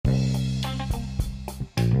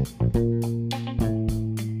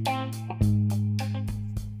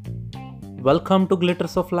Welcome to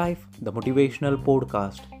Glitters of Life, the motivational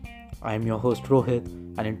podcast. I am your host Rohit,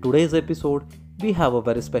 and in today's episode, we have a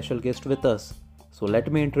very special guest with us. So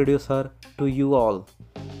let me introduce her to you all.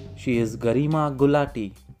 She is Garima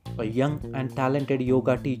Gulati, a young and talented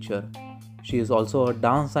yoga teacher. She is also a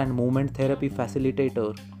dance and movement therapy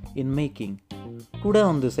facilitator in making. Today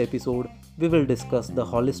on this episode, we will discuss the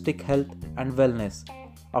holistic health and wellness.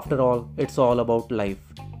 After all, it's all about life.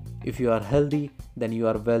 If you are healthy, then you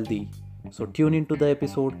are wealthy. So tune into the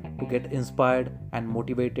episode to get inspired and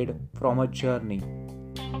motivated from a journey.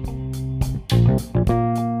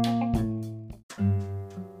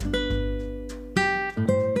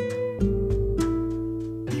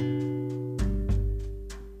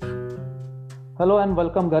 Hello and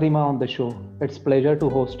welcome Garima on the show. It's pleasure to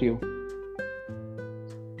host you.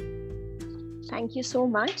 Thank you so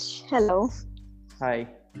much. Hello. Hi,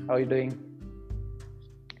 how are you doing?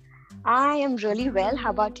 I am really well.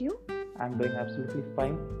 How about you? I'm doing absolutely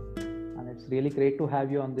fine. And it's really great to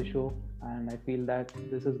have you on the show. And I feel that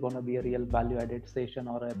this is going to be a real value added session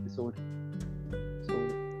or episode. So,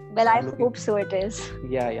 Well, I hope so it is.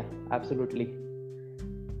 Yeah, absolutely.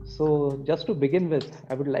 So just to begin with,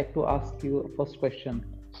 I would like to ask you a first question.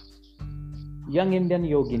 Young Indian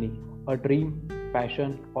Yogini, a dream,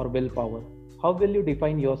 passion or willpower? How will you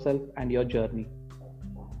define yourself and your journey?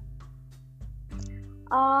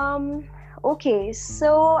 Okay,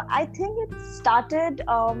 so I think it started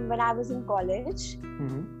when I was in college,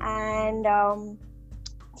 and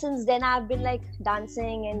since then I've been like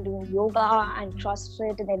dancing and doing yoga and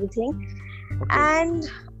CrossFit and everything. Okay. And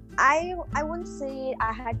I wouldn't say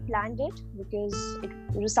I had planned it because it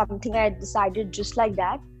was something I had decided just like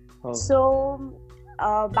that. Oh. So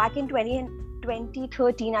back in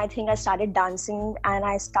 2013, I think I started dancing and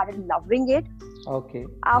I started loving it. Okay.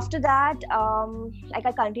 After that,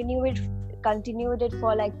 I continued it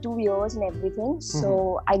for like 2 years and everything.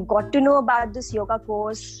 So I got to know about this yoga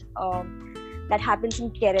course that happens in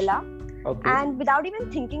Kerala. Okay. And without even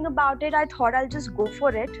thinking about it, I thought I'll just go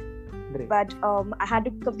for it. Great. But I had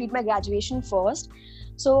to complete my graduation first.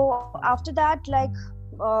 So after that,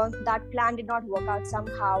 that plan did not work out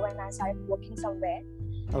somehow, and I started working somewhere.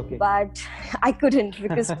 Okay. But I couldn't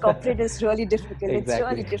because corporate is really difficult.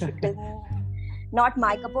 Exactly. It's really difficult. Not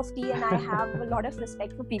my cup of tea, and I have a lot of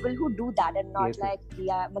respect for people who do that, and not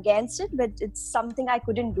I'm against it, but it's something I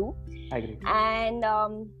couldn't do. I agree. And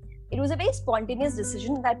it was a very spontaneous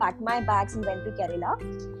decision that I packed my bags and went to Kerala.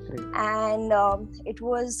 Great. And it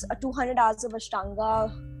was a 200 hours of Ashtanga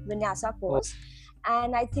Vinyasa course.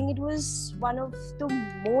 And I think it was one of the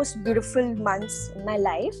most beautiful months in my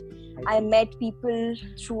life. I met people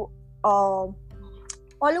through all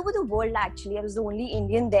over the world actually. I was the only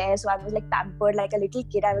Indian there, so I was like pampered like a little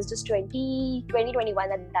kid. I was just 21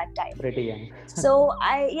 at that time. Pretty young. So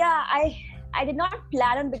I did not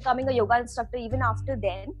plan on becoming a yoga instructor even after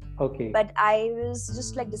then. Okay. But I was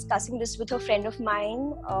just like discussing this with a friend of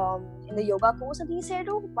mine in the yoga course, and he said,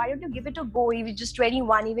 "Oh, why don't you give it a go? You're just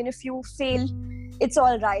 21. Even if you fail, it's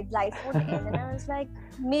all right. Life won't end." And I was like,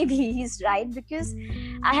 maybe he's right, because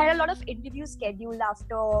I had a lot of interviews scheduled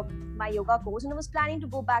after my yoga course, and I was planning to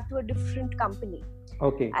go back to a different company.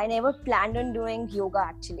 Okay. I never planned on doing yoga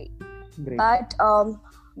actually. Great. But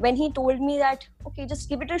when he told me that, okay, just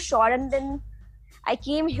give it a shot, and then I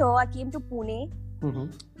came to Pune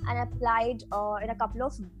and applied in a couple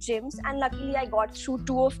of gyms, and luckily I got through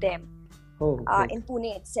 2 of them in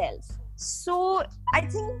Pune itself. So I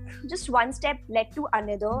think just one step led to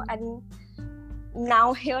another, and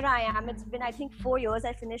now here I am. It's been, I think, 4 years.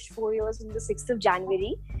 I finished 4 years on the 6th of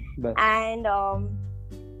January. And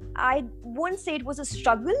I won't say it was a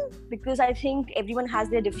struggle, because I think everyone has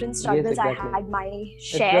their different struggles. Yes, exactly. I had my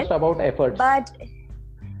share. It's just about efforts. But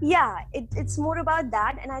yeah, it's more about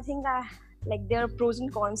that. And I think there are pros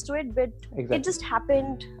and cons to it, but It just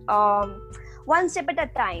happened one step at a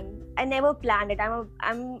time. I never planned it.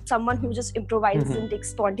 I'm someone who just improvises and takes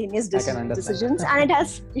spontaneous decisions, and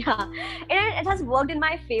it has worked in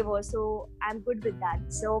my favor. So I'm good with that.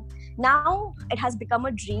 So now it has become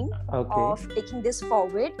a dream of taking this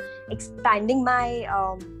forward, expanding my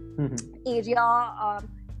area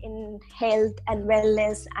in health and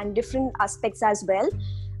wellness and different aspects as well.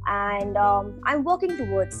 And I'm working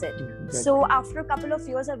towards it. So after a couple of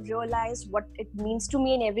years, I've realized what it means to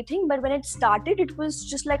me and everything. But when it started, it was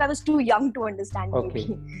just like I was too young to understand.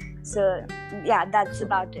 Maybe. So yeah, that's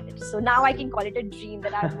about it. So now I can call it a dream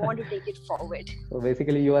that I want to take it forward. So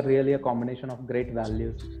basically, you are really a combination of great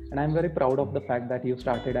values, and I'm very proud of the fact that you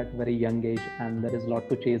started at a very young age, and there is a lot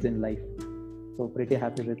to chase in life. So pretty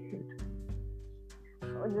happy with it.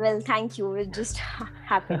 Well, thank you. It just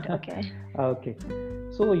happened. Okay. Okay.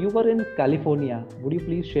 So you were in California. Would you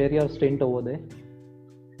please share your stint over there?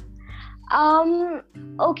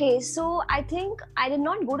 Okay, so I think I did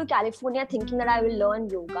not go to California thinking that I will learn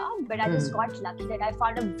yoga, but I just got lucky that I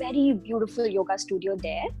found a very beautiful yoga studio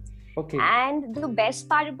there. Okay. And the best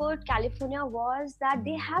part about California was that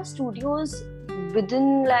they have studios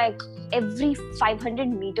within like every 500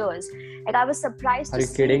 meters. Like I was surprised to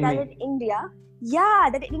see that in India. Yeah,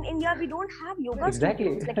 that in India we don't have yoga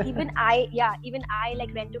studios. Like even I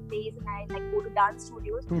like rent a place and I like go to dance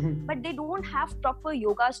studios, but they don't have proper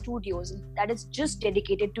yoga studios that is just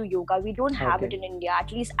dedicated to yoga. We don't have it in India.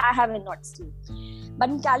 At least I haven't not seen. But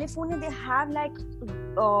in California they have like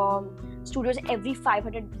studios every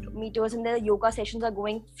 500 meters, and the yoga sessions are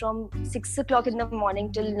going from 6 o'clock in the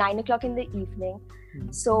morning till 9 o'clock in the evening.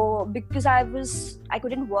 So because I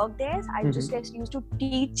couldn't work there, I just used to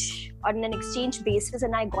teach on an exchange basis,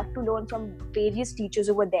 and I got to learn from various teachers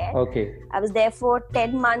over there. I was there for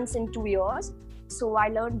 10 months in 2 years. So I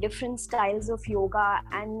learned different styles of yoga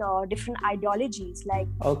and different ideologies. Like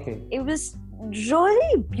it was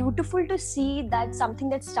really beautiful to see that something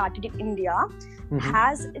that started in India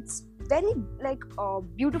has its very like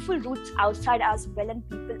beautiful roots outside as well, and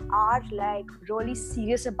people are like really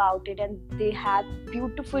serious about it, and they have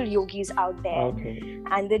beautiful yogis out there.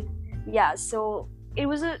 And so it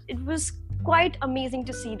was quite amazing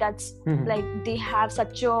to see that like they have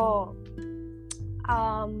such a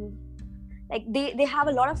like they have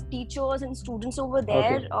a lot of teachers and students over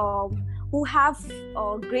there who have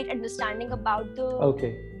a great understanding about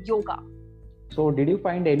the yoga. So did you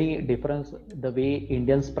find any difference the way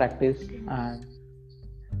Indians practice?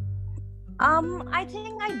 I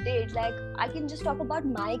think I did. Like I can just talk about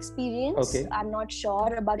my experience. I'm not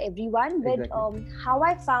sure about everyone, but how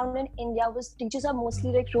I found in India was teachers are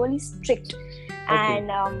mostly like really strict, and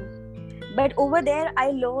but over there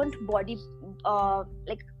I learned body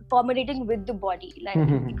like accommodating with the body, like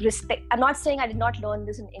respect. I'm not saying I did not learn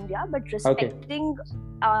this in India, but respecting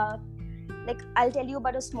like I'll tell you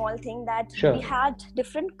about a small thing that we had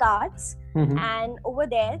different cards, and over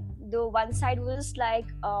there the one side was like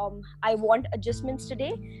I want adjustments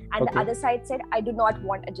today, and the other side said I do not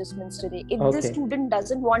want adjustments today. If the student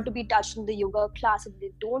doesn't want to be touched in the yoga class, if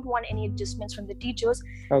they don't want any adjustments from the teachers,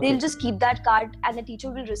 they'll just keep that card, and the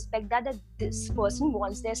teacher will respect that this person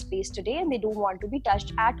wants their space today and they don't want to be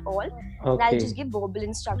touched at all. And I'll just give verbal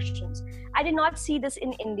instructions. I did not see this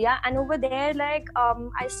in India, and over there like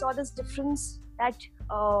I saw this difference that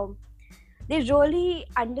they really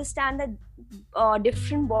understand that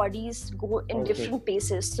different bodies go in different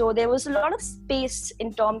paces. So there was a lot of space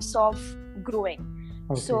in terms of growing.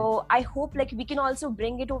 So I hope like we can also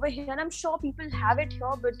bring it over here, and I'm sure people have it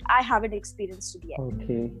here, but I haven't experienced it yet.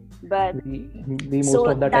 But we most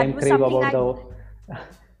of the time crave about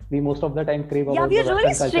we most of the time crave about we are the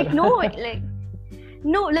really strict.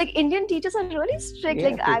 No, like Indian teachers are really strict.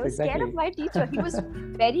 Like I was scared of my teacher. He was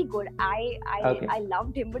very good. I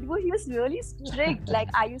loved him, but he was really strict. Like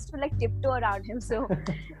I used to like tiptoe around him. So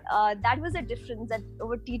that was a difference. That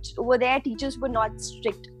over there teachers were not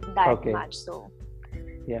strict that much. So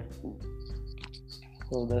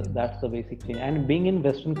so that's the basic change. And being in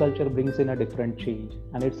Western culture brings in a different change.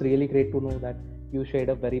 And it's really great to know that you shared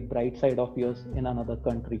a very bright side of yours in another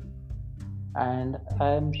country. And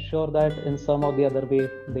I'm sure that in some or the other way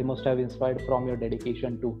they must have inspired from your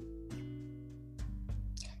dedication too.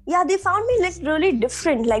 Yeah, they found me like really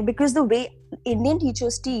different, like because the way Indian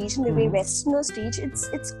teachers teach and the way Westerners teach,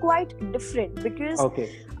 it's quite different, because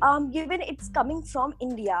given it's coming from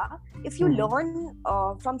India, if you learn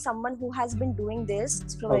from someone who has been doing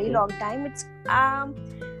this for a very long time, it's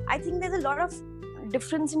I think there's a lot of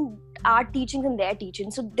difference in our teachings and their teaching.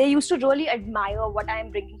 So they used to really admire what I am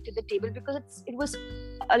bringing to the table, because it was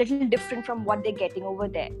a little different from what they're getting over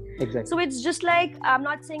there. So it's just like, I'm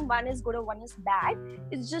not saying one is good or one is bad.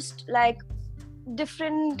 It's just like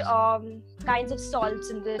different kinds of salts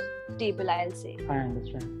in the table, I'll say. I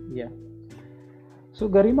understand. Yeah. So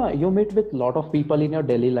Garima, you meet with a lot of people in your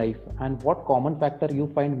daily life, and what common factor you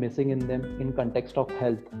find missing in them in context of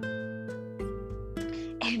health?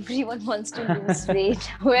 Everyone wants to lose weight.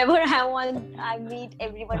 Whoever I meet,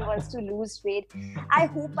 everyone wants to lose weight. I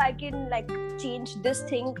hope I can like change this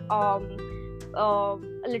thing a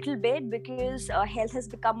little bit, because health has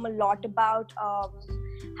become a lot about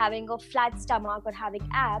having a flat stomach or having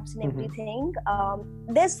abs and everything.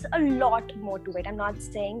 There's a lot more to it. I'm not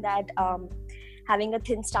saying that having a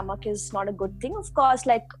thin stomach is not a good thing. Of course,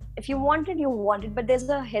 like if you want it, you want it, but there's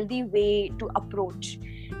a healthy way to approach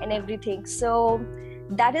and everything. So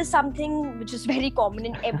that is something which is very common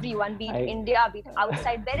in everyone, be it India, be it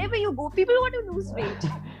outside, wherever you go, people want to lose weight.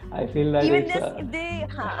 I feel that even this, if they,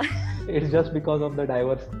 it's just because of the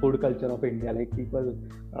diverse food culture of India. Like people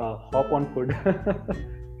hop on food.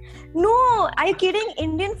 No, are you kidding?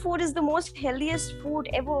 Indian food is the most healthiest food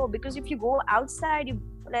ever, because if you go outside,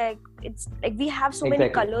 it's like we have so many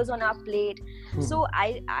colors on our plate. So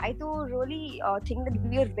I do really think that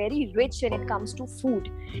we are very rich when it comes to food.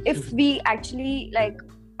 If we actually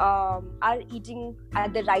are eating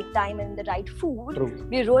at the right time and the right food,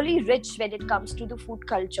 we're really rich when it comes to the food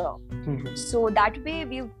culture. So that way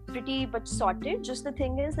we're pretty much sorted. Just the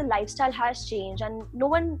thing is, the lifestyle has changed, and no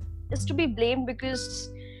one is to be blamed, because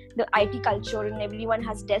the IT culture and everyone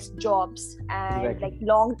has desk jobs and like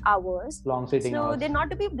long hours, long sitting hours. So they're not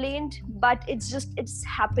to be blamed, but it's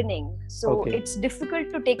happening. So it's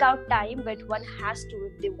difficult to take out time, but one has to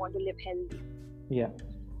if they want to live healthy. Yeah,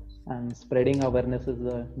 and spreading awareness is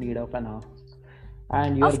the need of an hour.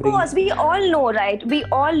 And of course, we all know, right? We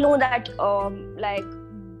all know that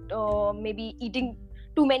maybe eating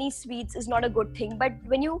too many sweets is not a good thing, but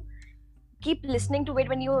when you keep listening to it,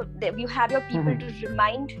 when you have your people to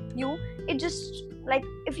remind you, it just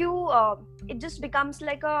it just becomes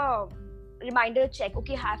like a reminder check.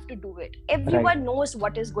 Okay, I have to do it. Everyone knows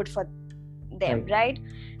what is good for them, right?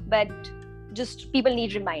 But just people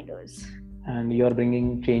need reminders. And you're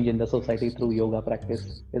bringing change in the society through yoga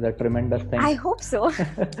practice is a tremendous thing. I hope so.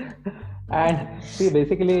 And see,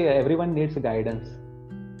 basically everyone needs guidance,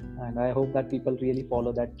 and I hope that people really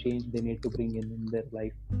follow that change they need to bring in their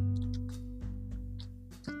life.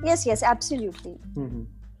 Yes, absolutely.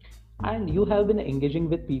 And you have been engaging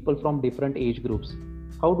with people from different age groups.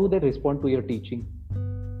 How do they respond to your teaching?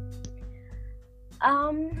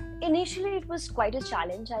 Initially it was quite a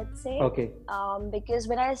challenge, I'd say. Because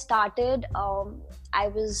when I started, I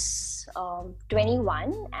was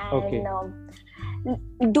 21,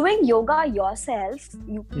 and doing yoga yourself,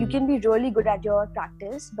 you can be really good at your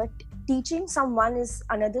practice, but teaching someone is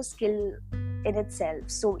another skill in itself.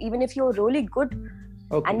 So even if you're really good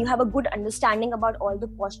and you have a good understanding about all the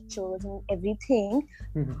postures and everything,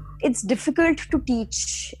 it's difficult to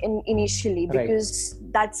teach initially, because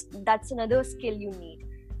that's another skill you need.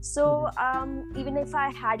 So even if I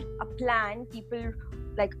had a plan, people,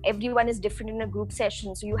 like, everyone is different in a group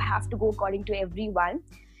session, so you have to go according to everyone.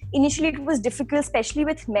 Initially it was difficult, especially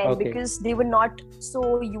with men, because they were not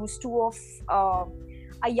so used to of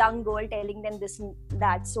a young girl telling them this and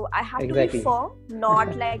that. So I had to be firm,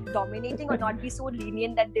 not like dominating, or not be so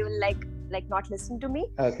lenient that they will like not listen to me.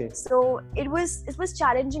 So it was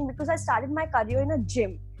challenging, because I started my career in a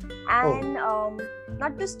gym, and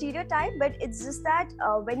not to stereotype, but it's just that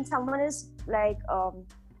when someone is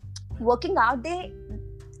working out,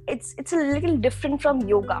 it's a little different from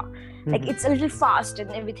yoga. Like, it's a little fast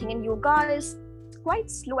and everything, and yoga is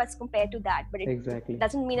quite slow as compared to that, but it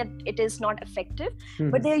doesn't mean that it is not effective.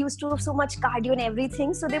 But they're used to so much cardio and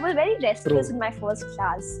everything, so they were very restless in my first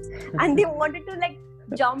class, and they wanted to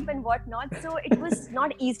jump and whatnot. So it was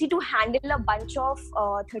not easy to handle a bunch of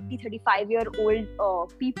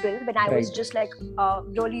 30-35-year-old people when I was just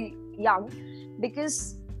really young,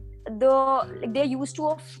 because they're used to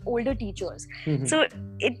of older teachers. So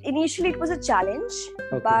initially it was a challenge,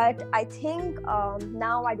 but I think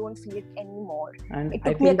now I don't feel it anymore. And it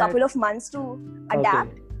took me a couple of months to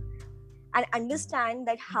adapt and understand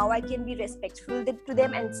that how I can be respectful to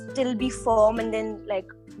them and still be firm, and then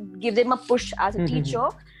give them a push as a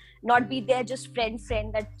teacher, not be there just friend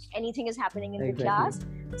that anything is happening in the class.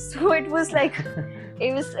 So it was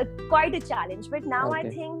quite a challenge, but now I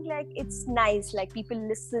think it's nice, people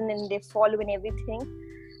listen and they follow and everything.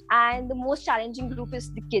 And the most challenging group is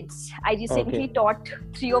the kids. I recently taught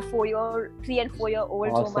 3 and 4 year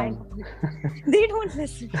olds. Awesome. Oh my God. They don't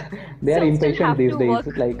listen. They are impatient these days.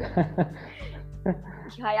 They're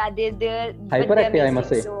hyperactive, I must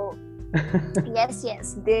say. So yes,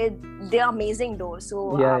 they're amazing though.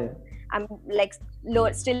 So I'm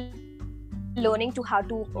still learning to how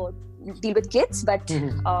to deal with kids, but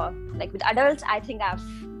with adults, I think I've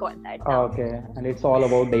got that down. And it's all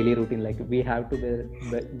about daily routine. We have to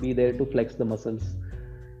be there to flex the muscles.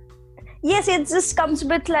 Yes, it just comes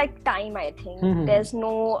with time, I think. There's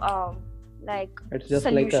no it's just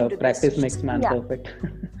like a practice makes man perfect.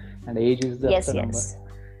 And age is just a number.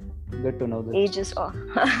 Good to know this. Age is all.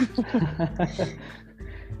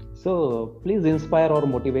 So please inspire or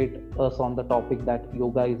motivate us on the topic that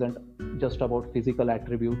yoga isn't just about physical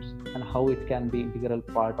attributes, and how it can be an integral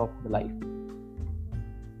part of the life.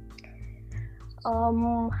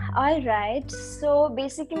 All right. So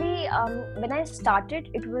basically, when I started,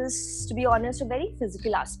 it was, to be honest, a very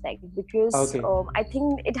physical aspect because Okay. I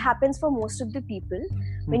think it happens for most of the people.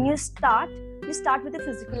 When you start with the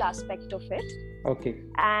physical aspect of it. Okay.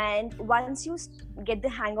 And once you get the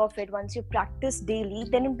hang of it, once you practice daily,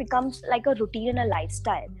 then it becomes like a routine and a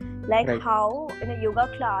lifestyle. Like Right. how in a yoga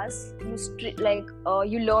class,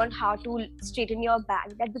 you learn how to straighten your back.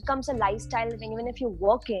 That becomes a lifestyle. And even if you're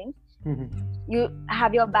working, you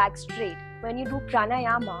have your back straight. When you do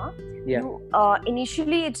pranayama,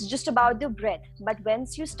 initially it's just about the breath, but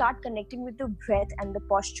once you start connecting with the breath and the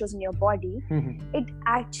postures in your body, it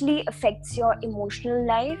actually affects your emotional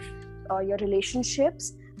life, your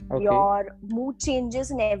relationships, your mood changes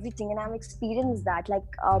and everything. And I've experienced that. Like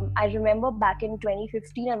I remember back in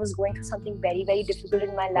 2015, I was going through something very, very difficult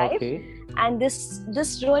in my life, and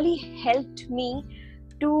this really helped me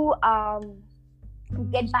to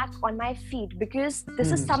get back on my feet, because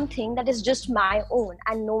this is something that is just my own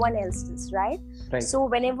and no one else's, right? So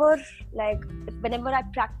whenever I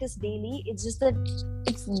practice daily, it's just that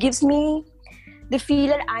it gives me the feel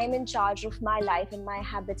that I'm in charge of my life and my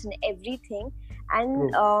habits and everything.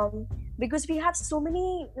 And because we have so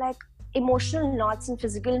many like emotional knots and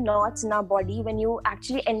physical knots in our body, when you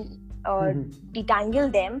actually detangle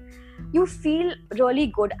them, you feel really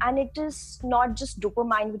good. And it is not just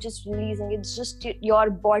dopamine which is releasing, it's just your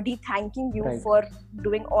body thanking you for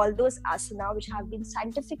doing all those asana which have been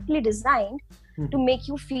scientifically designed to make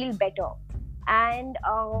you feel better. And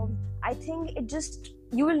I think it just,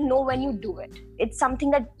 you will know when you do it. It's something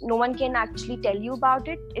that no one can actually tell you about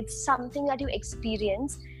it. It's something that you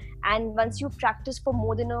experience, and once you practice for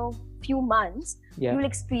more than a few months, you will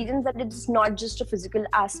experience that it's not just a physical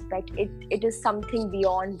aspect. It is something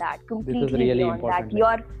beyond that, completely this is really beyond important,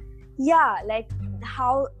 that. Like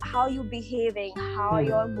how you behaving, how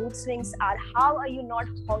your mood swings are, how are you not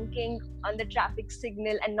honking on the traffic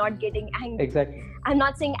signal and not getting angry. Exactly. I'm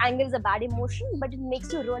not saying anger is a bad emotion, but it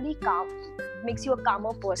makes you really calm. It makes you a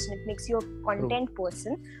calmer person. It makes you a content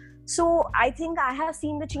person. So I think I have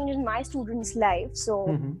seen the change in my students' life.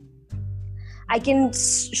 So I can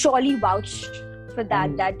surely vouch for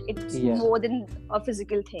that, that it's more than a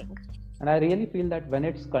physical thing. And I really feel that when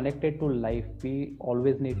it's connected to life, we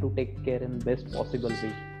always need to take care in best possible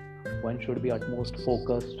way. One should be utmost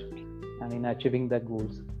focused and in achieving the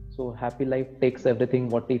goals. So happy life takes everything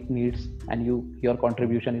what it needs, and your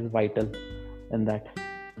contribution is vital in that.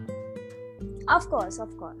 Of course.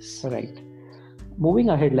 Right. Moving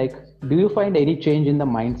ahead, like, do you find any change in the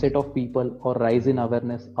mindset of people or rise in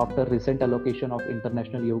awareness after recent allocation of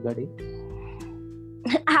International Yoga Day?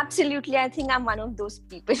 Absolutely. I think I'm one of those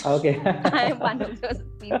people. Okay. I'm one of those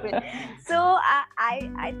people. So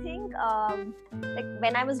I think like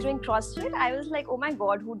when I was doing CrossFit, I was like, oh my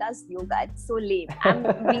God, who does yoga? It's so lame. I'm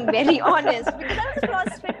being very honest, because I was a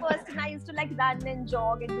CrossFit person. I used to like run and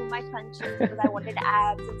jog and do my crunches because I wanted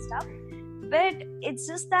abs and stuff. But it's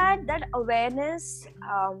just that awareness,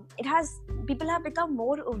 people have become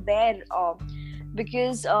more aware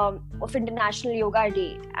because of International Yoga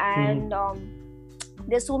Day. And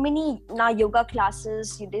there's so many now yoga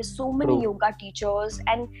classes, there's so many yoga teachers,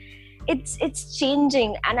 and it's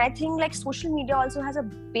changing. And I think like social media also has a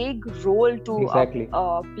big role to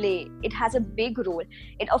play. It has a big role.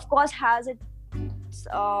 It of course has its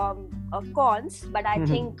cons, but I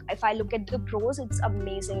think if I look at the pros, it's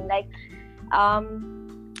amazing. Like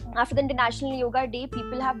after the International Yoga Day,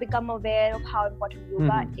 people have become aware of how important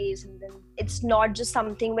yoga is, and then it's not just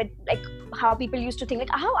something with like how people used to think, like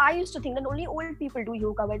how I used to think that only old people do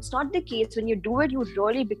yoga, but it's not the case. When you do it, you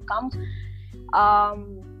really become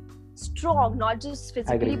strong, not just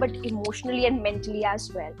physically but emotionally and mentally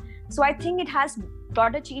as well. So I think it has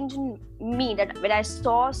brought a change in me, that when I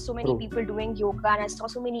saw so many people doing yoga and I saw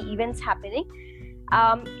so many events happening,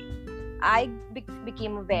 I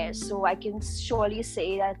became aware. So I can surely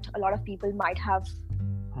say that a lot of people might have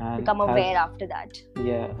become aware after that.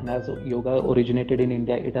 Yeah, and as yoga originated in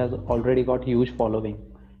India, it has already got huge following.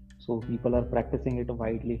 So people are practicing it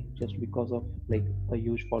widely just because of like a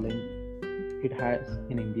huge following it has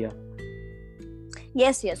in India.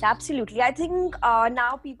 Yes, absolutely. I think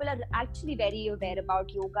now people are actually very aware about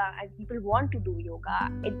yoga, and people want to do yoga.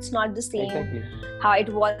 It's not the same how it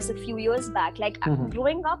was a few years back. Like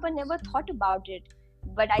growing up, I never thought about it.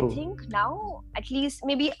 But I think now, at least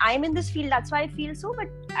maybe I'm in this field, that's why I feel so. But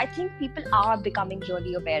I think people are becoming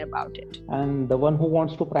really aware about it. And the one who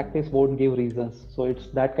wants to practice won't give reasons. So it's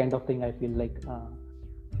that kind of thing. I feel like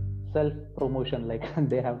self-promotion, like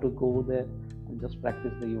they have to go there and just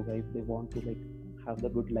practice the yoga if they want to like have the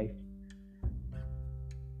good life.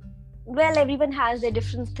 Well, everyone has their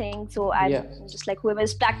different things, so I'm Yeah. just like whoever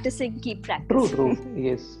is practicing, keep True, practicing. true.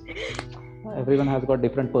 Yes. Everyone has got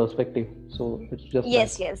different perspective. So it's just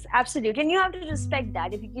Yes, that. yes, absolutely, and you have to respect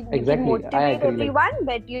that. If you can Exactly. I motivate agree. Like, everyone,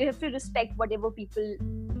 but you have to respect whatever people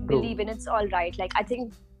believe in. It's all right. Like I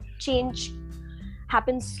think change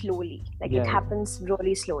happens slowly. Like Yeah, it yeah. happens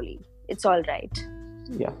really slowly. It's all right.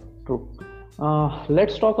 Yeah, true.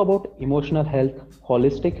 Let's talk about emotional health,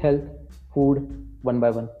 holistic health, food, one by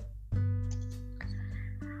one.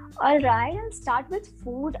 All right, I'll start with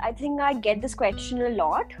food. I think I get this question a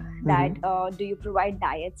lot that do you provide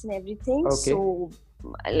diets and everything? Okay. So,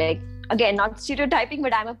 like, again, not stereotyping,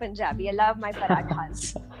 but I'm a Punjabi. I love my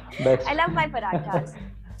parathas. Best. I love my parathas.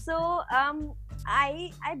 So,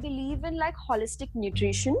 I believe in like holistic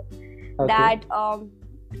nutrition. Okay. That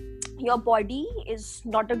your body is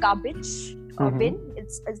not a garbage bin.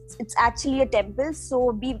 It's actually a temple.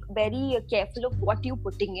 So be very careful of what you're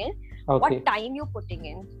putting in. Okay. What time you're putting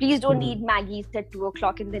in. Please don't eat Maggies at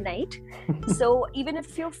 2:00 in the night. So even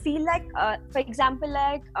if you feel like, for example,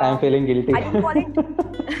 like I'm feeling guilty. I don't call it.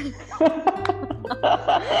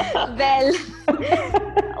 Well,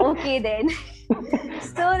 okay then.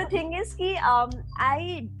 So the thing is,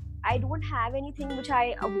 I don't have anything which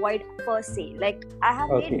I avoid per se. Like I have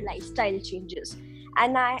made lifestyle changes,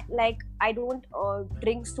 and I don't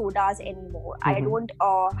drink sodas anymore. I don't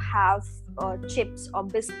have chips or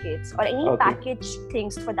biscuits or any packaged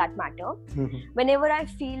things for that matter. Whenever I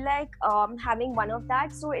feel like having one of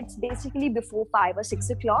that, so it's basically before 5 or 6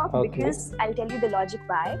 o'clock, because I'll tell you the logic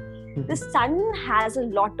why. The sun has a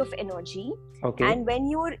lot of energy, and when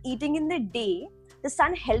you're eating in the day, the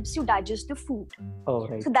sun helps you digest the food. Oh,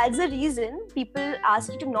 right. So that's the reason people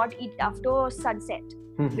ask you to not eat after sunset,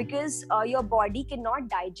 because your body cannot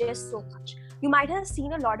digest so much. You might have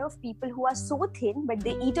seen a lot of people who are so thin, but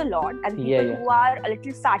they eat a lot, and people who are a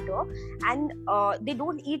little fatter and they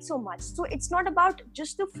don't eat so much. So it's not about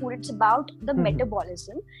just the food; it's about the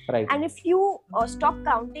metabolism. Right. And if you stop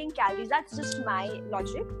counting calories, that's just my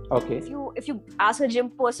logic. Okay. If you ask a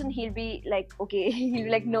gym person, he'll be like, okay, he'll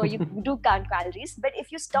be like, no, you do count calories. But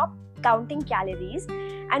if you stop counting calories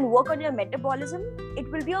and work on your metabolism,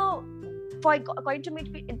 it will be according to me,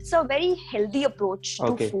 it's a very healthy approach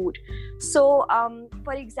to food. So,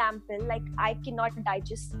 for example, like I cannot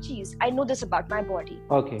digest cheese. I know this about my body.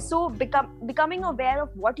 Okay. So, becoming aware of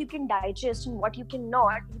what you can digest and what you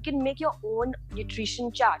cannot, you can make your own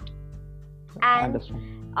nutrition chart. And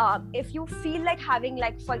if you feel like having,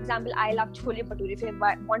 like, for example, I love chole bhature. If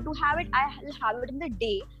I want to have it, I'll have it in the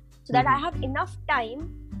day, so that I have enough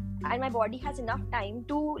time and my body has enough time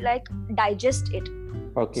to like digest it.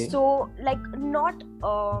 Okay. So like not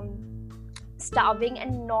starving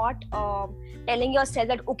and not telling yourself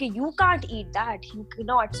that okay, you can't eat that, you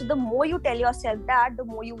cannot. So the more you tell yourself that, the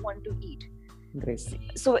more you want to eat. Great.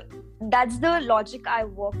 So that's the logic I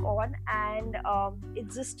work on, and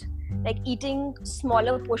it's just like eating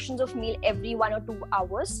smaller portions of meal every 1 or 2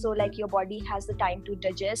 hours, so like your body has the time to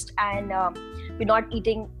digest, and you're not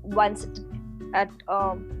eating once at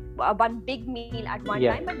one big meal at one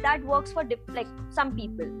time. But that works for like some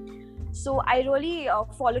people. So I really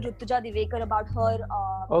follow Rutuja Divekar about her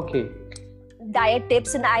diet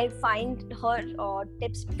tips, and I find her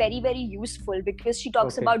tips very, very useful, because she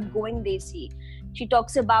talks about going desi. She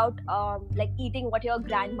talks about like eating what your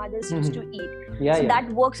grandmothers used to eat. So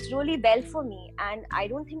that works really well for me, and I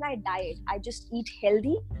don't think I diet. I just eat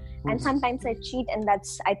healthy, and sometimes I cheat, and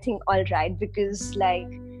that's, I think, all right, because like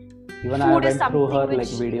even I went through her like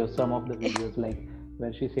videos, some of the videos like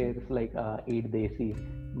where she says like eat desi,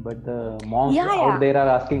 but the moms out there are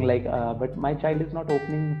asking like but my child is not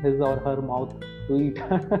opening his or her mouth to eat.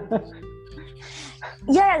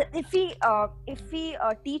 If we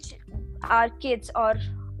teach our kids or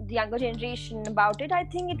the younger generation about it, I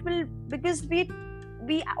think it will, because we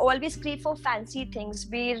always crave for fancy things.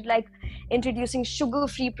 We're like introducing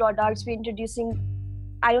sugar-free products, we're introducing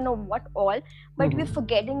I don't know what all, but we're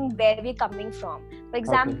forgetting where we're coming from. For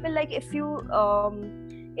example, like if you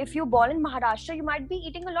born in Maharashtra, you might be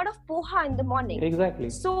eating a lot of poha in the morning.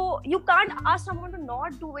 Exactly. So you can't ask someone to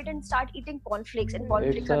not do it and start eating cornflakes, and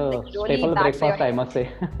cornflakes are like really staple bad breakfast, for your I must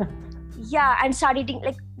say. and start eating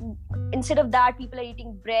like, instead of that, people are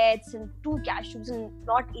eating breads and 2 cashews and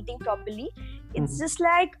not eating properly. It's just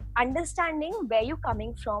like understanding where you're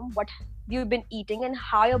coming from, what you've been eating, and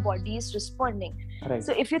how your body is responding. Right.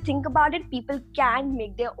 So if you think about it, people can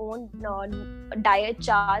make their own diet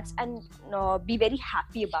charts and be very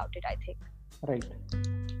happy about it, I think. Right.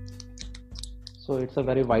 So it's a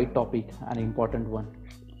very wide topic, an important one.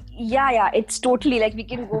 Yeah, it's totally like we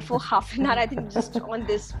can go for half an hour, I think, just on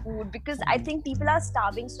this food, because I think people are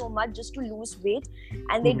starving so much just to lose weight,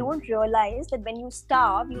 and they don't realize that when you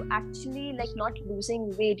starve, you actually like not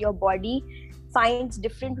losing weight. Your body finds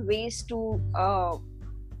different ways to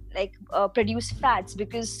produce fats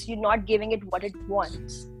because you're not giving it what it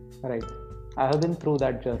wants. Right. I have been through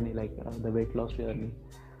that journey, like the weight loss journey.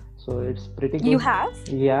 So it's pretty good. You have?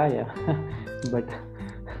 Yeah. But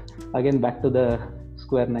again, back to the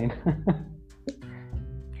square 9.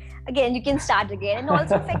 Again, you can start again, and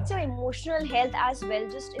also affects your emotional health as well.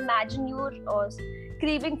 Just imagine you're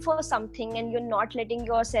craving for something and you're not letting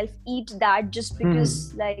yourself eat that just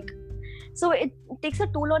because so it takes a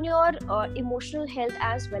toll on your emotional health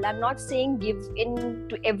as well. I'm not saying give in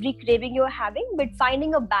to every craving you're having, but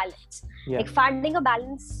finding a balance. Like finding a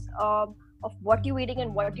balance of what you're eating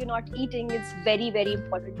and what you're not eating is very, very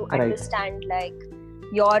important to understand like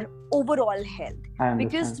your overall health.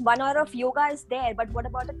 Because 1 hour of yoga is there, but what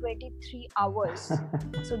about the 23 hours?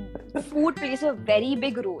 So food plays a very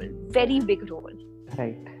big role.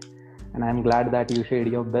 Right. And I'm glad that you shared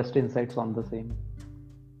your best insights on the same.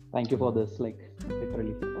 Thank you for this, like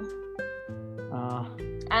literally.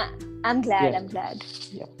 I'm glad.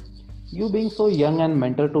 Yeah. You being so young and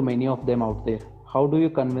mentor to many of them out there, how do you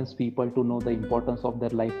convince people to know the importance of their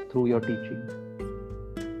life through your teaching?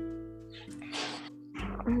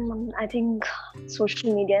 I think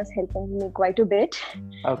social media is helping me quite a bit.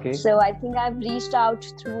 Okay. So I think I've reached out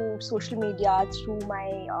through social media, through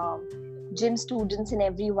my gym students and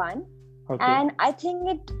everyone. Okay. And I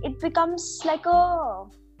think it becomes like a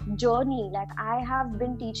journey. Like I have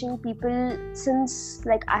been teaching people since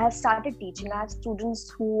like I have started teaching. I have students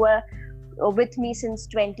who were with me since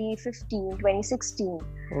 2015, 2016.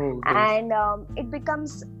 And it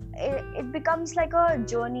becomes like a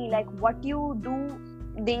journey. Like what you do,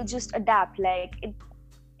 they just adapt. Like it,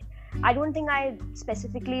 I don't think I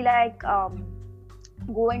specifically like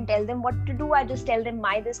go and tell them what to do. I just tell them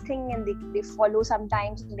this thing, and they follow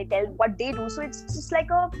sometimes, and they tell what they do. So it's just like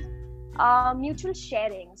a mutual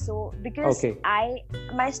sharing. So because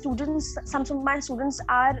my students, some of my students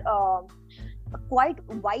are quite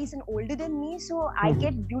wise and older than me, so I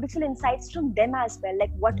get beautiful insights from them as well,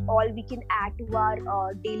 like what all we can add to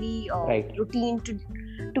our daily routine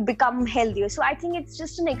to become healthier. So I think it's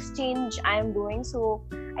just an exchange I am doing. So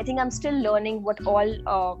I think I'm still learning what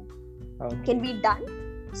all can be done.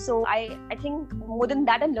 So I think more than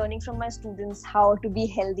that, I'm learning from my students how to be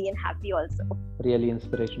healthy and happy also. Really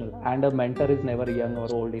inspirational. And a mentor is never young or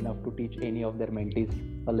old enough to teach any of their mentees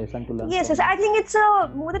a lesson to learn. Yes, I think it's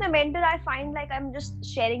more than a mentor. I find like I'm just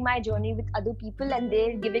sharing my journey with other people, and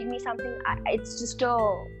they're giving me something. It's just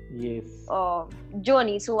a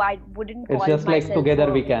journey. So I wouldn't call it just like together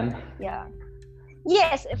we can. Yeah.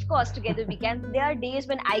 Yes, of course, together we can. There are days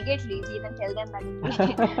when I get lazy and tell them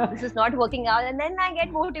that this is not working out, and then I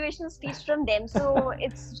get motivational speech from them. So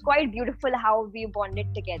it's quite beautiful how we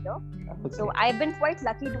bonded together. Okay. So I've been quite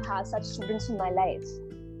lucky to have such students in my life.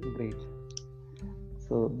 Great.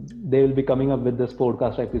 So they will be coming up with this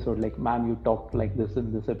podcast episode like, ma'am, you talked like this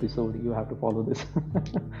in this episode. You have to follow this.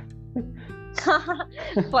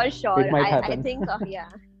 For sure. It might happen. I think,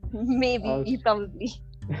 maybe, probably.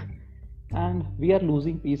 And we are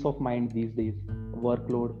losing peace of mind these days.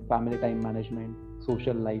 Workload, family time management,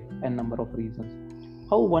 social life, and number of reasons.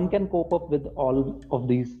 How one can cope up with all of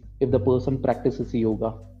these if the person practices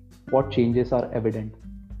yoga? What changes are evident?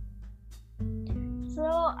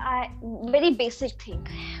 So, very basic thing.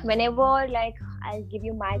 Whenever, like, I'll give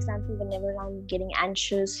you my example. Whenever I'm getting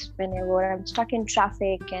anxious, whenever I'm stuck in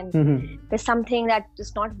traffic, and there's something that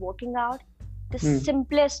is not working out, the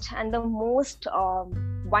simplest and the most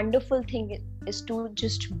wonderful thing is to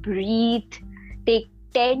just breathe, take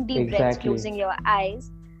 10 deep breaths, closing your eyes,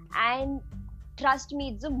 and trust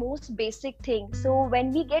me, it's the most basic thing. So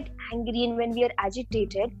when we get angry and when we are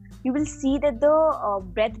agitated, you will see that the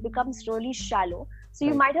breath becomes really shallow. So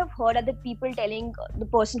you might have heard other people telling the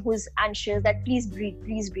person who is anxious that please breathe.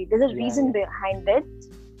 There's a reason behind it.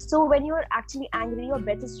 So when you're actually angry, your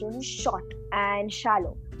breath is really short and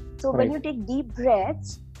shallow. So when you take deep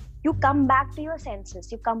breaths, you come back to your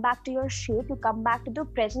senses, you come back to your shape, you come back to the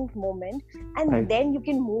present moment, and then you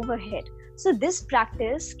can move ahead. So this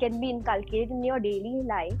practice can be inculcated in your daily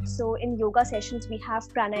life. So in yoga sessions, we have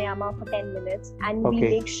pranayama for 10 minutes, and we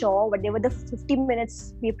make sure whatever the 50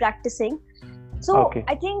 minutes we're practicing. So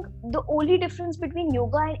I think the only difference between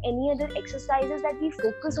yoga and any other exercise is that we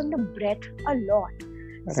focus on the breath a lot.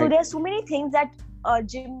 So there are so many things that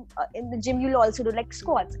in the gym you'll also do, like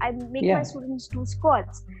squats. I make my students do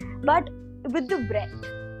squats, but with the breath.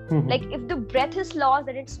 Like if the breath is lost,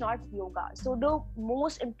 then it's not yoga. So the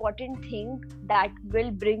most important thing that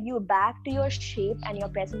will bring you back to your shape and your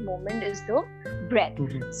present moment is the breath.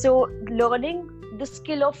 So learning the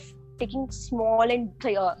skill of taking small and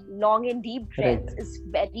long and deep breaths is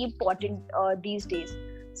very important these days.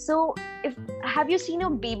 So have you seen a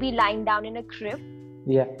baby lying down in a crib?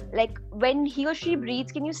 Yeah. Like when he or she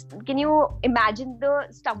breathes, can you imagine the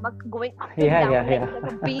stomach going up and down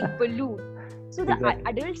like a big balloon? So the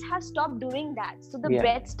adults have stopped doing that. So the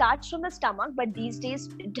breath starts from the stomach, but these days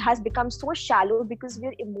it has become so shallow because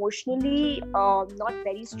we're emotionally not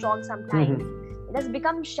very strong sometimes. It has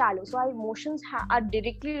become shallow. So our emotions are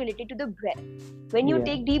directly related to the breath. When you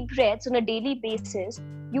take deep breaths on a daily basis,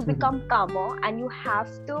 you become calmer and you have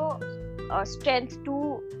the strength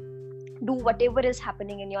to do whatever is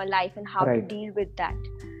happening in your life and how to deal with that.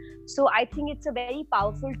 So I think it's a very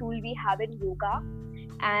powerful tool we have in yoga.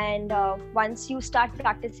 And once you start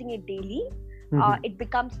practicing it daily, it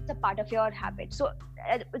becomes a part of your habit. So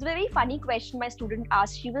it's a very funny question my student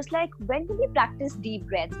asked. She was like, when do we practice deep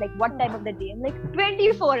breaths? Like what time of the day? I'm like,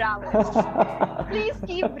 24 hours. Please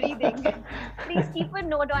keep breathing. Please keep a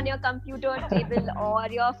note on your computer table or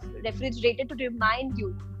your refrigerator to remind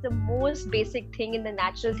you the most basic thing and the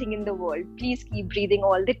natural thing in the world. Please keep breathing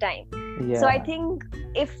all the time. So I think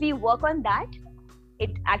if we work on that,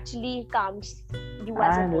 it actually calms you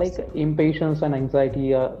as a person. And like impatience and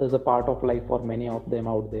anxiety is a part of life for many of them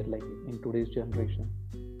out there, like in today's generation.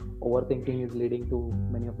 Overthinking is leading to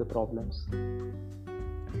many of the problems.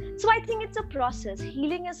 So I think it's a process.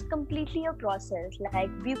 Healing is completely a process.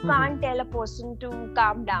 Like we can't tell a person to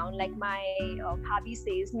calm down. Like my Bhabi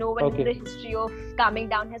says, no one in the history of calming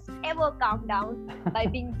down has ever calmed down by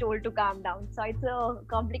being told to calm down. So it's a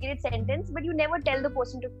complicated sentence, but you never tell the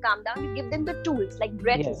person to calm down. You give them the tools. Like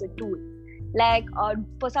breath is a tool. Like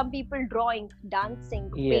for some people, drawing,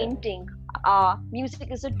 dancing, painting,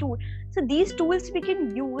 music is a tool. So these tools we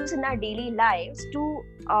can use in our daily lives to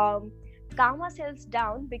calm ourselves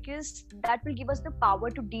down, because that will give us the power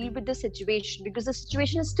to deal with the situation, because the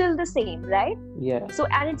situation is still the same, right? So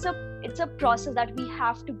and it's a process that we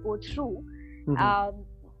have to go through.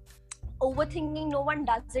 Overthinking, no one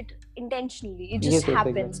does it intentionally. It just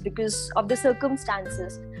happens because of the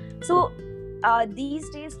circumstances. So these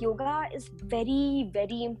days yoga is very,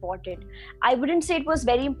 very important. I wouldn't say it was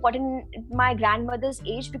very important at my grandmother's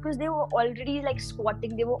age, because they were already like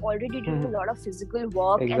squatting, they were already doing a lot of physical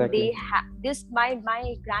work, and they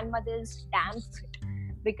my grandmother is damn fit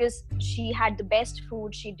because she had the best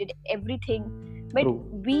food, she did everything. But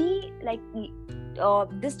we like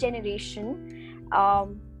this generation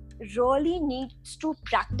really needs to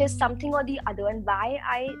practice something or the other. And why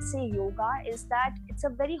I say yoga is that it's a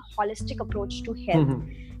very holistic approach to health.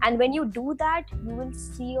 And when you do that, you will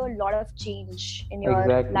see a lot of change in your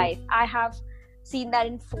life. I have seen that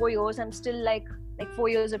in 4 years. I'm still like 4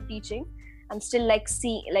 years of teaching. I'm still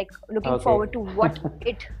looking forward to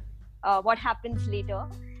what happens later.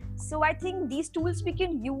 So I think these tools we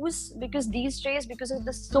can use, because these days, because of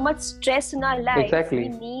so much stress in our life,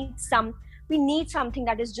 we need something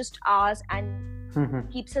that is just ours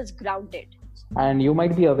and keeps us grounded. And you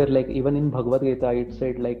might be aware, like even in Bhagavad Gita, it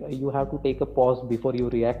said like you have to take a pause before you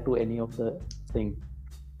react to any of the thing.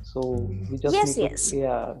 So we just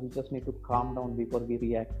we just need to calm down before we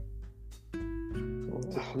react.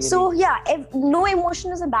 So no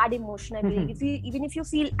emotion is a bad emotion, I believe. Even if you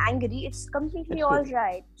feel angry, it's completely all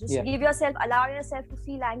right. Just allow yourself to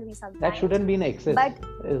feel angry sometimes. That shouldn't be an excess,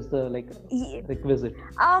 is the requisite.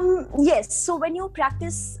 Yes. So when you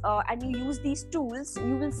practice and you use these tools,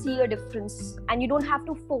 you will see a difference, and you don't have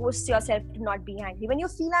to force yourself to not be angry. When you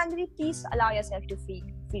feel angry, please allow yourself to feel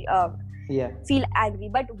angry.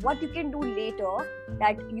 But what you can do later,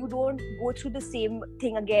 that you don't go through the same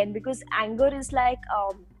thing again, because anger is like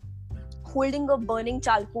holding a burning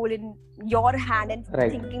charcoal in your hand and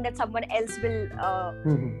thinking that someone else will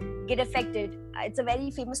get affected. It's a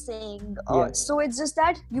very famous saying. So it's just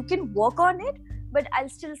that you can work on it, but I'll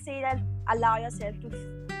still say that allow yourself to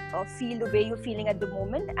feel the way you're feeling at the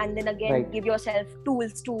moment, and then again give yourself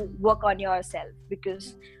tools to work on yourself,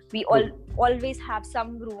 because we always have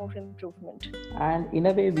some room of improvement. And in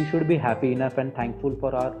a way, we should be happy enough and thankful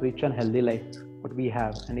for our rich and healthy life what we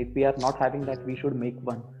have, and if we are not having that, we should make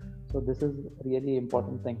one. So this is really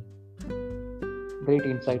important thing. Great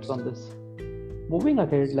insights on this. Moving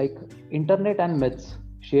ahead, like internet and myths.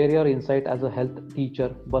 Share your insight as a health teacher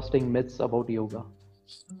busting myths about yoga.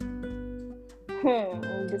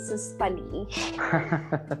 This is funny.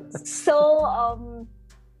 So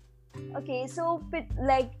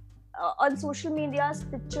like on social media,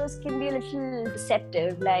 pictures can be a little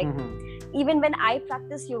deceptive. Like even when I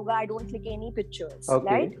practice yoga, I don't click any pictures,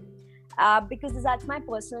 right? Because that's my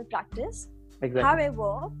personal practice. Exactly.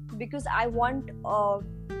 However, because I want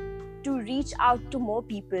to reach out to more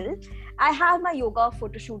people, I have my yoga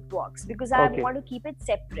photo shoot box because I want to keep it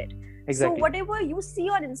separate. Exactly. So whatever you see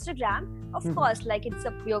on Instagram, of course, like it's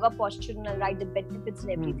a yoga posture and I'll write the benefits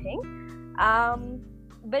and everything.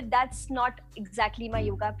 But that's not exactly my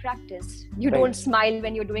yoga practice. You don't smile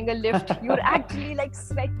when you're doing a lift. You're actually like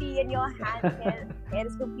sweaty and your hair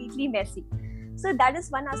is completely messy. So that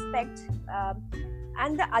is one aspect.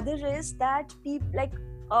 And the other is that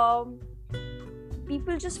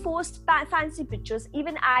people just post fancy pictures.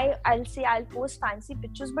 Even I'll say I'll post fancy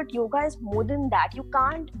pictures, but yoga is more than that. You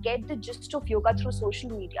can't get the gist of yoga through social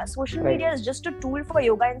media. Social media is just a tool for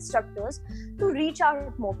yoga instructors to reach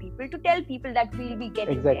out more people, to tell people that we'll be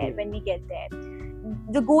getting there when we get there.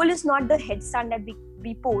 The goal is not the headstand that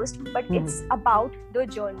we post, but it's about the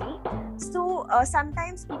journey. So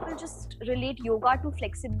sometimes people just relate yoga to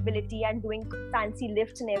flexibility and doing fancy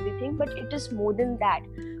lifts and everything, but it is more than that.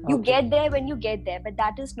 You get there when you get there, but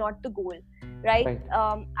that is not the goal, right?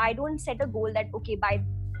 I don't set a goal that by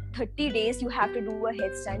 30 days you have to do a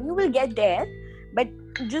headstand. You will get there, but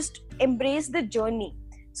just embrace the journey.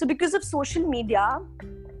 So because of social media,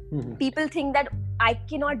 people think that I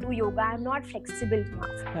cannot do yoga, I'm not flexible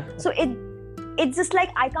enough. So it's just like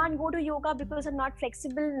I can't go to yoga because I'm not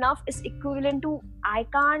flexible enough is equivalent to I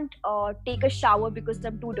can't take a shower because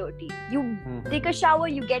I'm too dirty. You take a shower,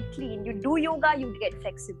 you get clean. You do yoga, you get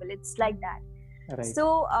flexible. It's like that.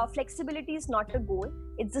 So flexibility is not a goal.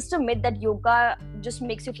 It's just a myth that yoga just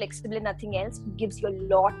makes you flexible and nothing else. It gives you a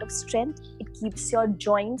lot of strength. It keeps your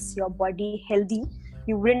joints, your body healthy.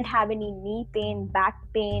 You wouldn't have any knee pain, back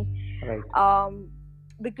pain.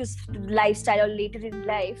 Because lifestyle or later in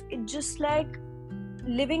life, it's just like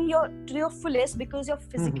living to your fullest because you're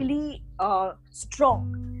physically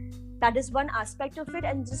strong. That is one aspect of it,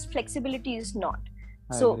 and just flexibility is not.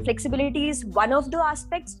 So flexibility is one of the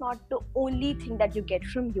aspects, not the only thing that you get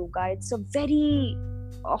from yoga. It's a very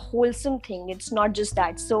wholesome thing. It's not just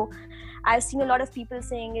that. So I've seen a lot of people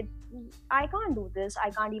saying it, I can't do this,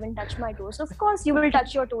 I can't even touch my toes. Of course you will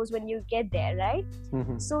touch your toes when you get there, right?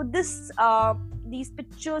 So these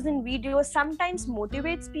pictures and videos sometimes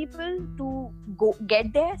motivates people to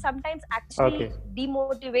get there, sometimes actually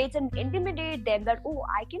demotivates and intimidate them that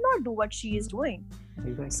I cannot do what she is doing.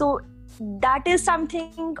 So that is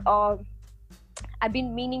something I've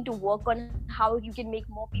been meaning to work on, how you can make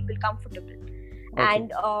more people comfortable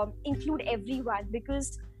and include everyone,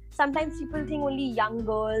 because sometimes people think only young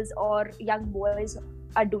girls or young boys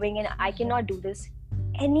are doing, and I cannot do this.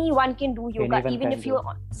 Anyone can do yoga, even if you're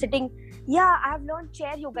sitting. I have learned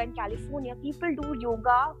chair yoga in California. People do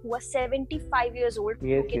yoga who are 75 years old,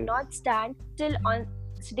 who cannot stand, still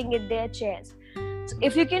sitting in their chairs. So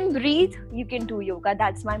if you can breathe, you can do yoga.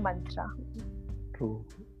 That's my mantra. True.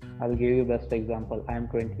 I'll give you best example. I am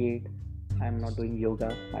 28. I am not doing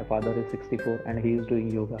yoga. My father is 64 and he is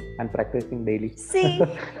doing yoga and practicing daily. See,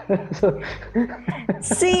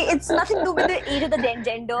 it's nothing to do with the age of the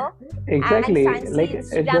gender. Exactly. And fancy like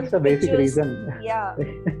it's just a basic pictures. reason.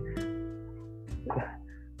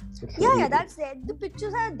 That's it. The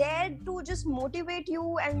pictures are there to just motivate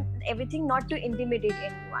you and everything, not to intimidate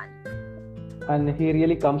anyone. And he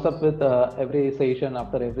really comes up with every session.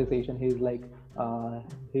 After every session, he's like,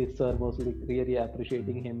 his sir was like really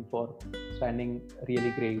appreciating him for standing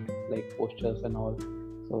really great, like postures and all.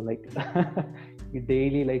 So like he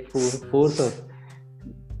daily like forces.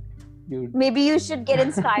 Maybe you should get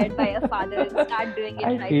inspired by your father and start doing it.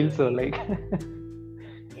 I feel so like.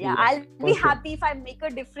 I'll be happy if I make a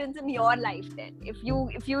difference in your life then. If you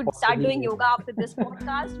start doing yoga after this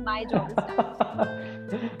podcast, my job is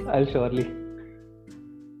done. I'll surely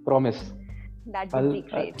promise. That would be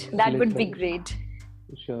great. That would be great.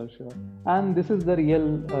 Sure. And this is the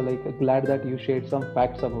real, glad that you shared some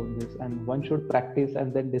facts about this. And one should practice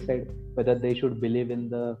and then decide whether they should believe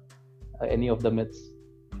in any of the myths.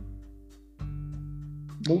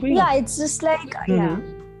 Moving. It's just like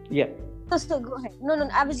So go ahead. No.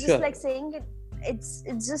 I was just like saying it. It's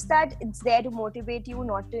just that it's there to motivate you,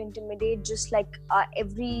 not to intimidate. Just like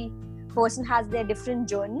every person has their different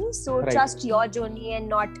journey, so trust your journey and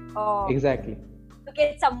not exactly look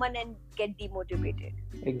at someone and get demotivated.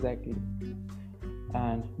 Exactly.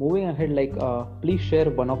 And moving ahead, please share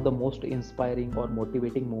one of the most inspiring or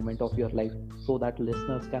motivating moment of your life so that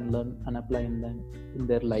listeners can learn and apply in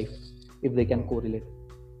their life if they can correlate.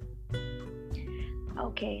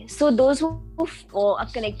 Okay, so those who are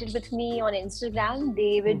connected with me on Instagram,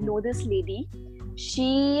 they would know this lady.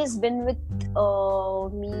 She's been with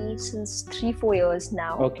me since 3-4 years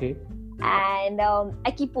now. Okay. And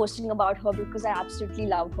I keep posting about her because I absolutely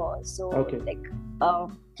love her. So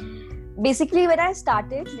basically when I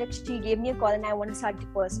started, she gave me a call and I want to start the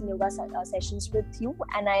personal yoga sessions with you,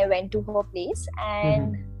 and I went to her place,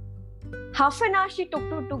 and half an hour she took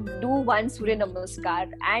to do one Surya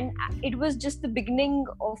Namaskar, and it was just the beginning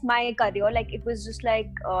of my career. Like it was just like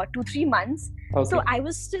 2-3 months. So I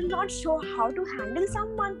was still not sure how to handle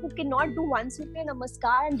someone who cannot do one Surya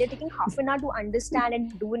Namaskar, and they're taking half an hour to understand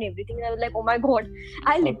and do and everything. And I was like, oh my god.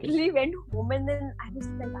 I literally went home and then I was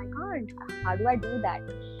like, I can't. How do I do that?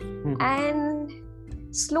 And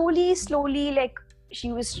slowly, like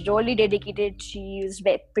she was really dedicated. She was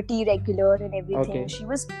pretty regular and everything. She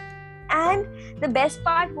was. And the best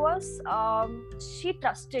part was she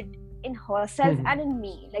trusted in herself and in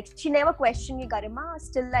me. Like she never questioned me, Garima,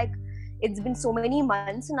 still like it's been so many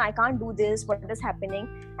months and I can't do this, what is happening?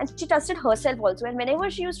 And she trusted herself also. And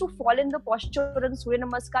whenever she used to fall in the posture and Surya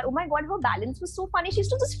Namaskar, oh my god, her balance was so funny. She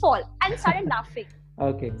used to just fall and started laughing.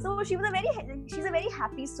 So she's a very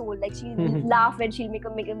happy soul. Like she laugh when she'll make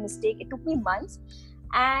a mistake. It took me months,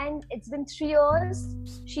 and it's been 3 years.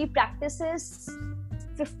 She practices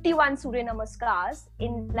 51 Surya Namaskars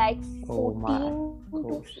in like 14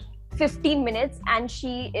 to 15 minutes, and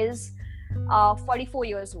she is 44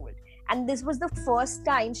 years old. And this was the first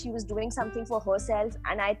time she was doing something for herself,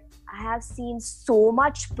 and I have seen so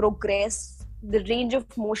much progress. The range of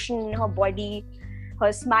motion in her body,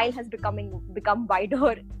 her smile has become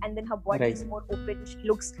wider, and then her body is more open.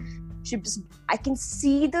 I can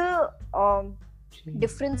see the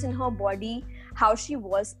difference in her body, how she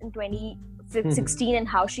was in 2016 and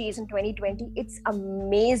how she is in 2020. It's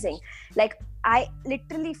amazing. Like I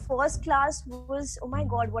literally first class was, oh my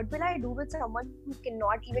god, what will I do with someone who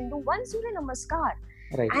cannot even do one Surya Namaskar?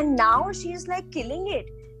 And now she's like killing it.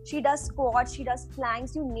 She does squats, she does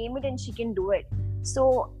planks, you name it, and she can do it.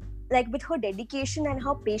 So like with her dedication and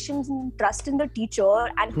her patience and trust in the teacher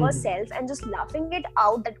and herself, and just laughing it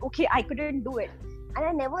out that okay, I couldn't do it. And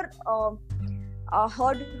I never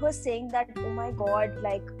heard her saying that, oh my god,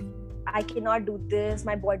 like I cannot do this,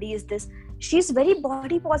 my body is this. She's very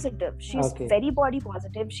body positive. She's very body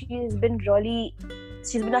positive. She's been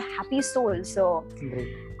a happy soul. So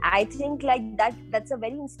I think like that's a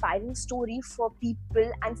very inspiring story for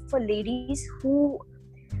people and for ladies who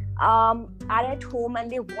are at home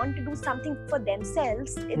and they want to do something for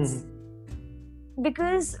themselves. It's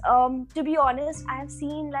because to be honest, I have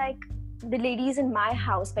seen like the ladies in my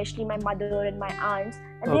house, especially my mother and my aunts,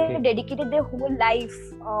 and they have dedicated their whole life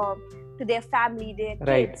to their family, their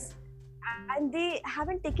kids, and they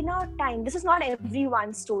haven't taken out time. This is not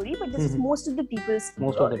everyone's story, but this is most of the people's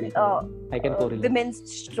I can correlate.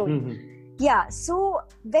 Women's story. Yeah, so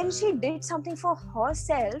when she did something for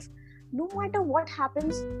herself, no matter what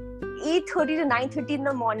happens, 8:30 to 9:30 in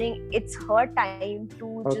the morning, it's her time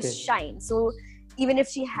to just shine. So even if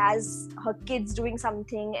she has her kids doing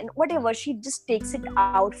something and whatever, she just takes it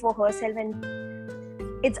out for herself, and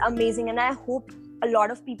it's amazing. And I hope a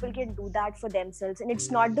lot of people can do that for themselves. And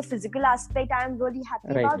it's not the physical aspect I'm really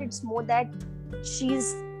happy about. It's more that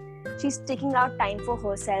she's taking out time for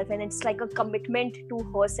herself, and it's like a commitment to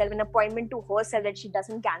herself, an appointment to herself that she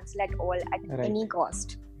doesn't cancel at all at any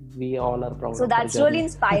cost. We all are proud. So that's really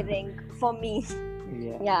inspiring for me.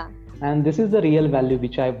 Yeah. And this is the real value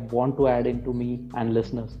which I want to add into me and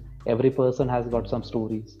listeners. Every person has got some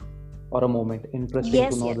stories or a moment. Interesting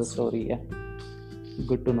to know the story. Yeah.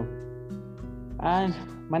 Good to know. And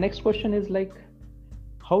my next question is like,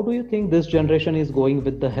 how do you think this generation is going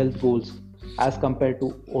with the health goals as compared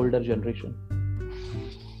to older generation?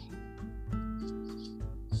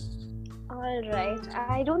 All right.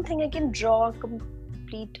 I don't think I can draw a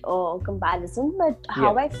complete comparison, but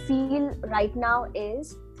how I feel right now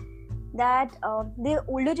is that the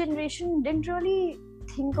older generation didn't really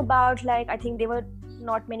think about, like, I think there were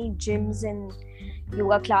not many gyms and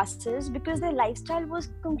yoga classes because their lifestyle was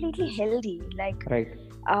completely healthy. Like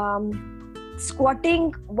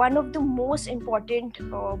squatting, one of the most important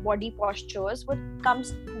body postures, what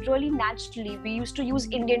comes really naturally. We used to use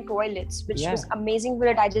Indian toilets, which was amazing for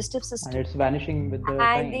the digestive system, and it's vanishing with the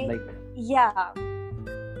time.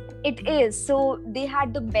 It is. So they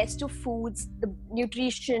had the best of foods, the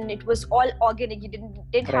nutrition, it was all organic. You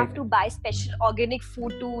didn't have to buy special organic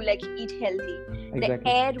food to like eat healthy. The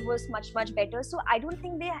air was much better. So I don't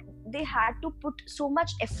think they had to put so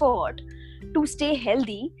much effort to stay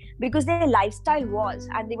healthy because their lifestyle was,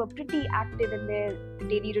 and they were pretty active in their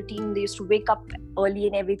daily routine. They used to wake up early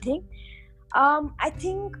and everything. I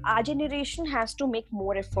think our generation has to make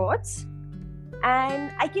more efforts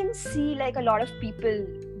and I can see like a lot of people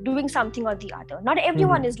doing something or the other. Not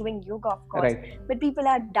everyone is doing yoga, of course, but people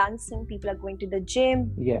are dancing, people are going to the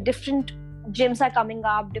gym, different gyms are coming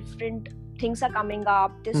up, different things are coming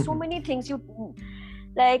up. There's so many things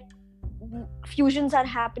like fusions are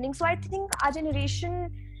happening. So I think our generation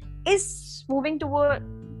is moving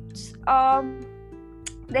towards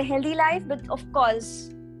the healthy life, but of course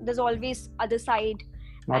there's always other side.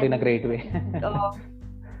 Not in a great way.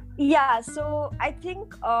 So I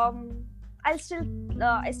think I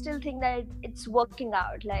still think that it's working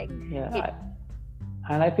out. Like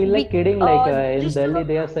and I feel like kidding. Like in Delhi,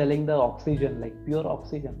 they are selling the oxygen, like pure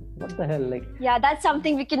oxygen. What the hell? Like that's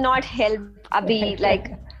something we cannot help. Abhi,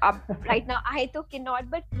 like right now, I too cannot.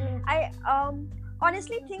 But I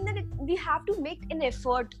honestly think that we have to make an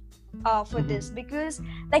effort for this, because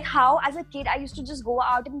like how as a kid I used to just go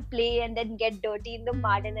out and play and then get dirty in the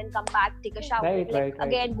mud and then come back, take a shower,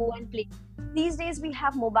 again go and play. These days we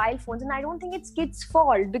have mobile phones, and I don't think it's kids'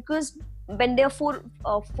 fault, because when they're 4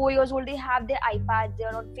 years old, they have their iPad,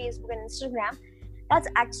 they're on Facebook and Instagram. That's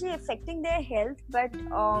actually affecting their health. But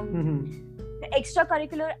the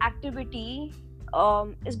extracurricular activity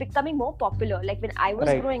is becoming more popular. Like when I was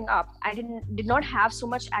growing up, I did not have so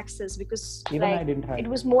much access, because even I didn't have. It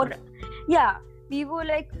was more we were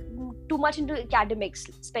like too much into academics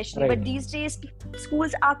especially, but these days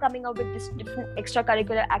schools are coming up with this different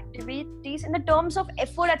extracurricular activities. In the terms of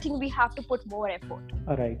effort, I think we have to put more effort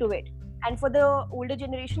to it, and for the older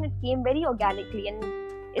generation it came very organically, and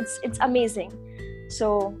it's amazing.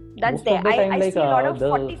 So that's there. I see a lot of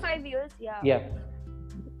 45 years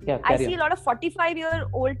I see a lot of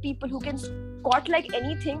 45-year-old people who can squat like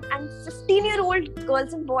anything, and 15-year-old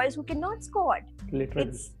girls and boys who cannot squat.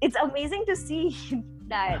 Literally. It's amazing to see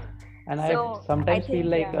that. And I sometimes feel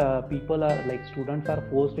like people are like, students are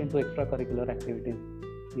forced into extracurricular activities,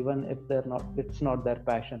 even if it's not their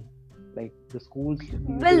passion. Like the schools.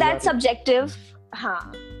 Well, that's subjective.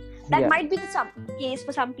 That might be the case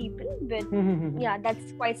for some people, but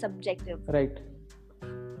that's quite subjective. Right.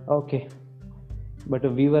 Okay. But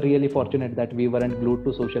we were really fortunate that we weren't glued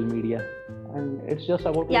to social media, and it's just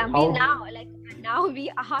about now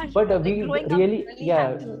we are. But we really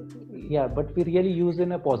but we really use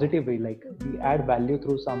in a positive way. Like we add value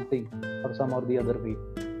through something or some or the other way.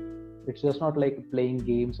 It's just not like playing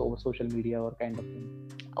games over social media or kind of thing.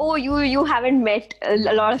 Oh, you haven't met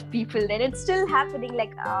a lot of people then. It's still happening.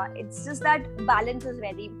 Like it's just that balance is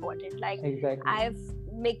very important. Like exactly. I've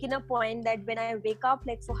making a point that when I wake up,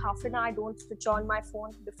 like for half an hour, I don't switch on my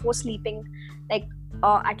phone before sleeping. Like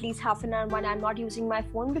at least half an hour when I'm not using my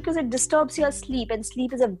phone, because it disturbs your sleep, and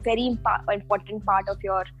sleep is a very important part of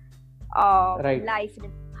your life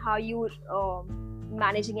and how you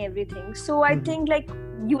managing everything. So I think like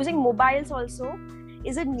using mobiles also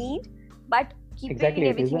is a need, but keeping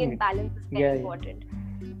everything in balance is very important.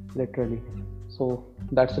 Literally. So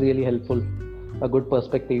that's really helpful. A good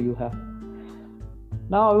perspective you have.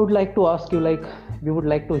 Now I would like to ask you, like, we would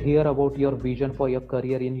like to hear about your vision for your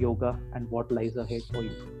career in yoga and what lies ahead for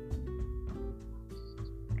you.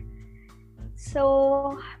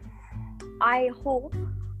 So I hope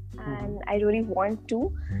and I really want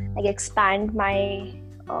to like expand my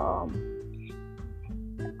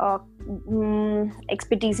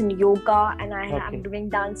expertise in yoga, and I am doing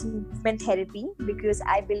dance movement therapy, because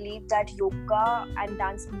I believe that yoga and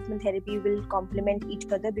dance movement therapy will complement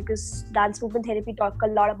each other, because dance movement therapy talk a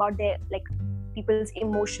lot about their like people's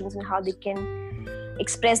emotions and how they can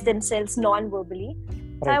express themselves non-verbally.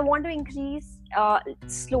 So I want to increase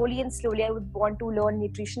slowly. I would want to learn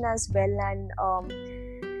nutrition as well,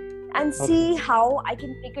 and see how I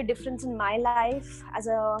can make a difference in my life as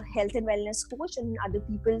a health and wellness coach and other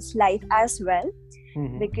people's life as well.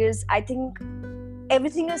 Because I think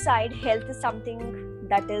everything aside, health is something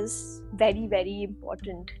that is very, very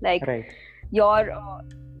important. Like your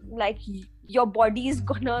body is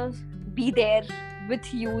gonna be there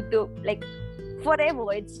with you like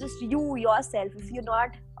forever. It's just you yourself. If you're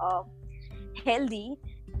not healthy,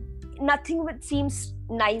 nothing would seems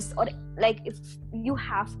nice, or like if you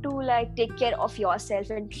have to like take care of yourself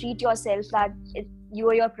and treat yourself that you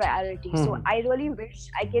are your priority. So I really wish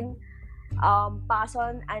I can pass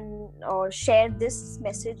on and share this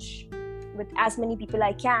message with as many people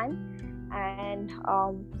I can,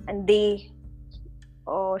 and they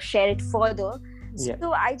share it further.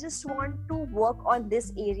 So I just want to work on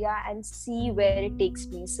this area and see where it takes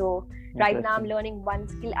me. So right now I'm learning one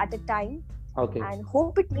skill at a time. And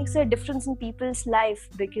hope it makes a difference in people's life,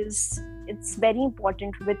 because it's very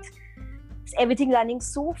important with everything running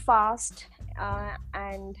so fast,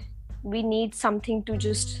 and we need something to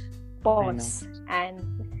just pause and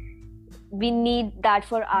we need that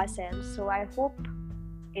for ourselves. So I hope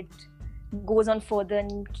it goes on further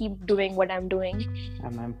and keep doing what I'm doing.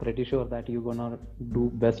 And I'm pretty sure that you're gonna do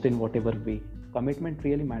best in whatever way. Commitment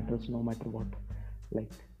really matters no matter what. Like,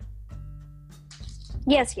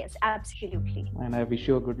 Yes, absolutely. and I wish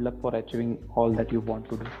you a good luck for achieving all that you want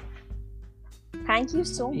to do. Thank you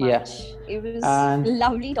so much. Yeah. It was And-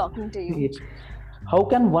 lovely talking to you. How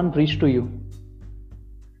can one reach to you?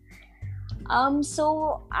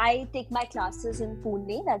 So I take my classes in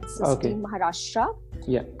Pune, that's Okay. in Maharashtra,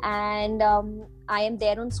 Yeah. and I am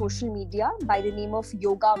there on social media by the name of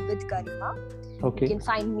Yoga with Garima. You Okay. can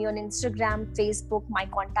find me on Instagram, Facebook. My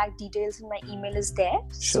contact details and my email is there.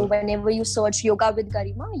 So Sure. whenever you search Yoga with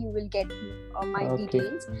Garima, you will get my Okay.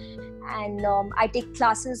 details. And I take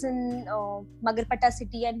classes in Magarpata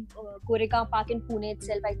city and Koregaon Park in Pune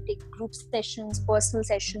itself. I take group sessions, personal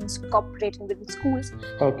sessions, corporate and within schools.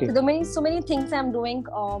 Okay. So there are so many things I'm doing.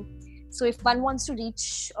 So if one wants to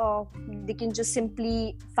reach, they can just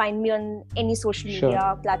simply find me on any social Sure.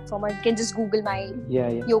 media platform, or you can just Google my Yeah.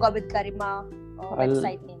 Yoga with Garima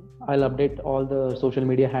website name. I'll update all the social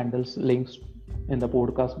media handles links in the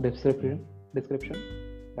podcast description.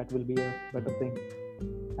 That will be a better thing.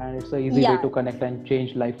 And it's an easy way Yeah. to connect and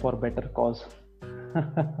change life for better cause.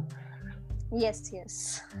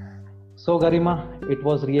 Yes. So Garima, it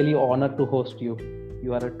was really honor to host you.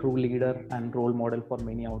 You are a true leader and role model for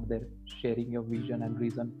many out there, sharing your vision and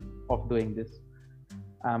reason of doing this.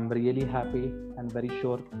 I'm really happy and very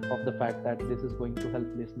sure of the fact that this is going to help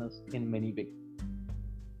listeners in many ways.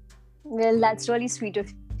 Well, that's really sweet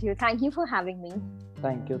of you. Thank you for having me.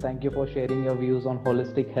 Thank you. Thank you for sharing your views on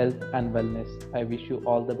holistic health and wellness. I wish you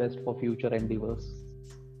all the best for future endeavors.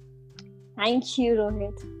 Thank you,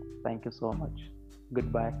 Rohit. Thank you so much.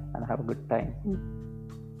 Goodbye and have a good time.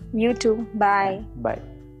 You too. Bye. Bye.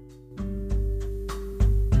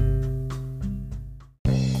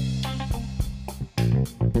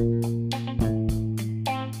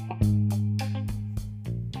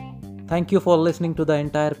 Thank you for listening to the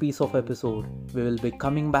entire piece of episode. We will be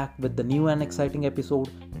coming back with the new and exciting episode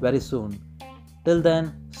very soon. Till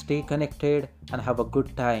then, stay connected and have a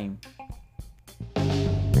good time.